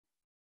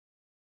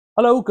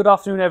Hello, good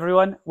afternoon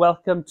everyone.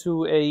 Welcome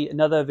to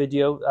another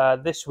video.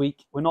 This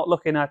week we're not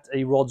looking at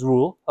a Rod's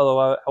rule,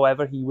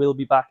 however he will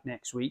be back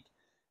next week.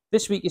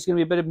 This week is going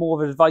to be a bit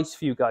more of advice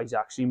for you guys,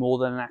 actually, more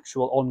than an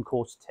actual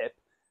on-course tip.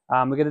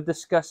 We're going to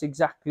discuss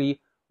exactly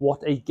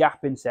what a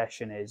gap-in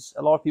session is.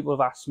 A lot of people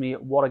have asked me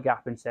what a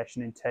gap-in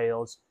session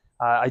entails.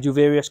 I do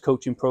various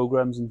coaching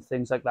programs and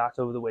things like that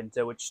over the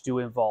winter which do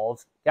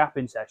involve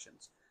gap-in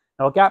sessions.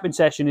 Now a gap-in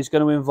session is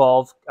going to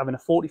involve having a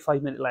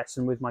 45-minute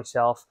lesson with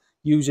myself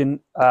using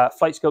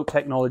Flight Scope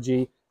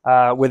technology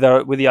with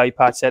the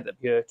iPad set up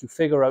here to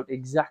figure out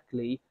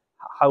exactly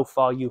how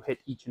far you hit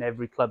each and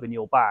every club in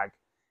your bag.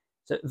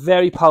 It's a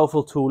very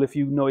powerful tool if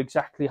you know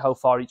exactly how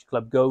far each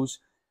club goes,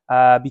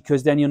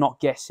 because then you're not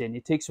guessing.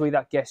 It takes away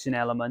that guessing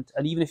element,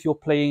 and even if you're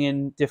playing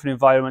in different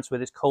environments where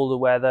there's colder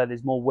weather,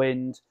 there's more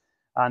wind,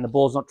 and the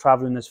ball's not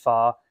traveling as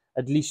far,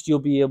 at least you'll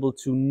be able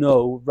to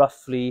know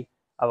roughly,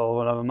 have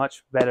a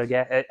much better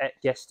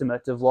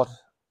guesstimate of what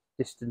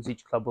distance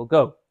each club will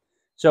go.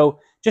 So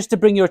just to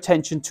bring your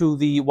attention to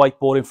the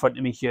whiteboard in front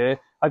of me here,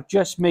 I've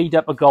just made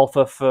up a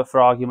golfer for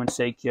argument's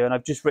sake here, and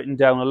I've just written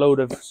down a load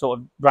of sort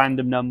of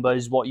random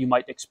numbers, what you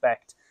might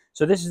expect.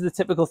 So this is the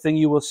typical thing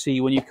you will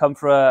see when you come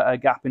for a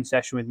gap-in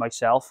session with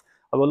myself.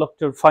 I will look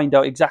to find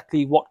out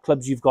exactly what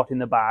clubs you've got in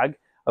the bag.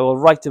 I will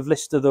write a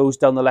list of those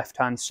down the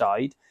left-hand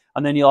side,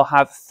 and then you'll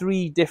have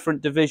three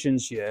different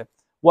divisions here.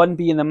 One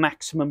being the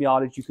maximum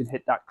yardage you can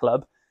hit that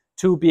club,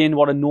 two being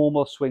what a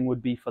normal swing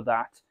would be for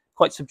that.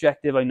 Quite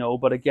subjective, I know,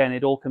 but again,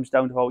 it all comes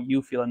down to how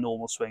you feel a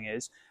normal swing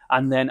is,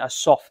 and then a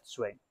soft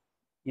swing.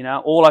 You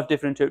know, all have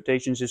different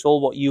interpretations. It's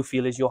all what you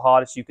feel is your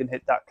hardest you can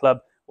hit that club,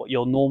 what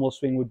your normal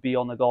swing would be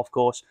on the golf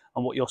course,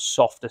 and what your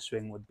softer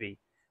swing would be.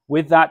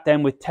 With that,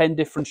 then, with 10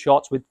 different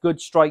shots with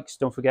good strikes,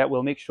 don't forget,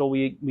 we'll make sure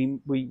we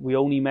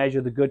only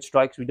measure the good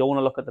strikes. We don't want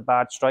to look at the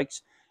bad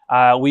strikes.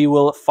 We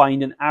will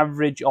find an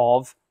average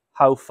of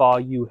how far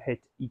you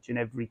hit each and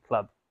every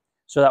club,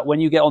 so that when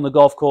you get on the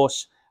golf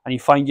course and you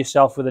find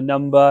yourself with a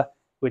number,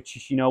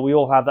 which, you know, we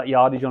all have that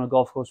yardage on a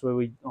golf course where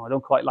I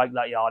don't quite like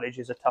that yardage.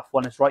 It's a tough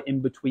one. It's right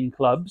in between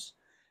clubs.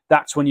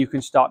 That's when you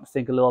can start to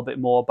think a little bit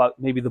more about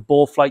maybe the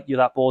ball flight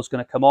that ball's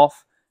going to come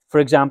off.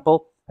 For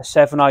example, a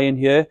 7-iron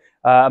here,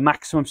 a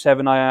maximum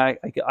 7-iron,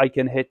 I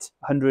can hit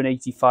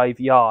 185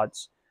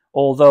 yards.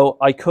 Although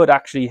I could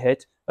actually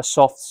hit a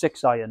soft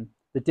 6-iron.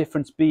 The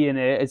difference being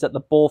here is that the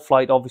ball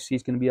flight obviously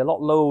is going to be a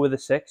lot lower with a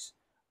 6,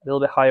 a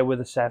little bit higher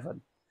with a 7.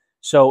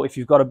 So if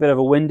you've got a bit of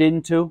a wind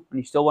into and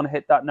you still want to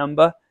hit that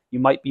number, you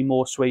might be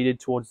more swayed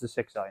towards the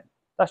 6-iron.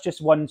 That's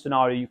just one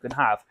scenario you can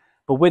have.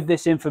 But with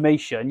this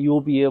information,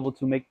 you'll be able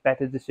to make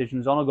better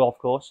decisions on a golf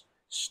course,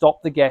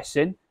 stop the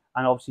guessing,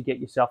 and obviously get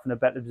yourself in a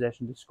better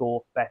position to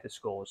score better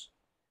scores.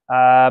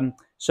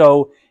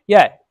 So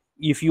yeah,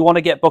 if you want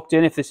to get booked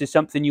in, if this is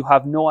something you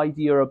have no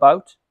idea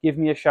about, give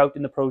me a shout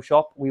in the pro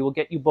shop. We will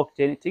get you booked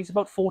in. It takes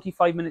about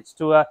 45 minutes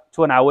to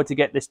an hour to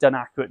get this done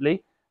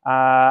accurately.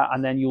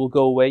 And then you will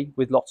go away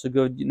with lots of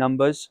good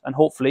numbers, and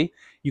hopefully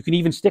you can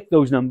even stick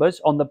those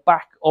numbers on the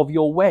back of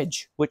your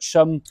wedge, which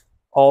some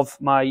of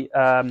my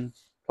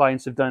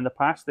clients have done in the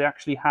past. They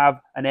actually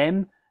have an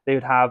M, they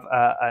would have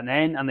an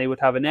N, and they would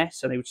have an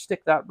S, and they would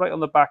stick that right on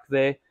the back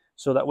there,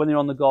 so that when they're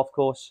on the golf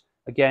course,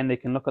 again, they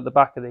can look at the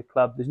back of their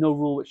club. There's no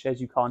rule which says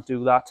you can't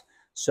do that,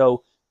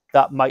 so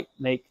that might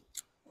make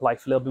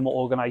life a little bit more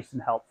organized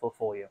and helpful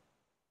for you.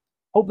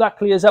 Hope that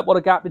clears up what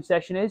a gap-in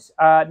session is.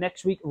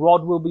 Next week,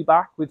 Rod will be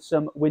back with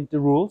some winter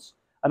rules.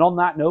 And on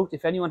that note,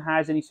 if anyone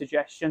has any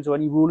suggestions or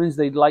any rulings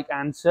they'd like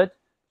answered,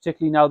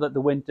 particularly now that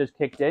the winter's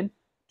kicked in,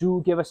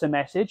 do give us a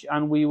message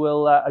and we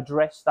will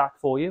address that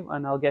for you.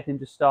 And I'll get him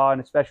to star in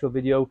a special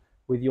video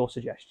with your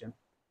suggestion.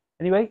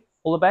 Anyway,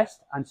 all the best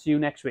and see you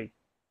next week.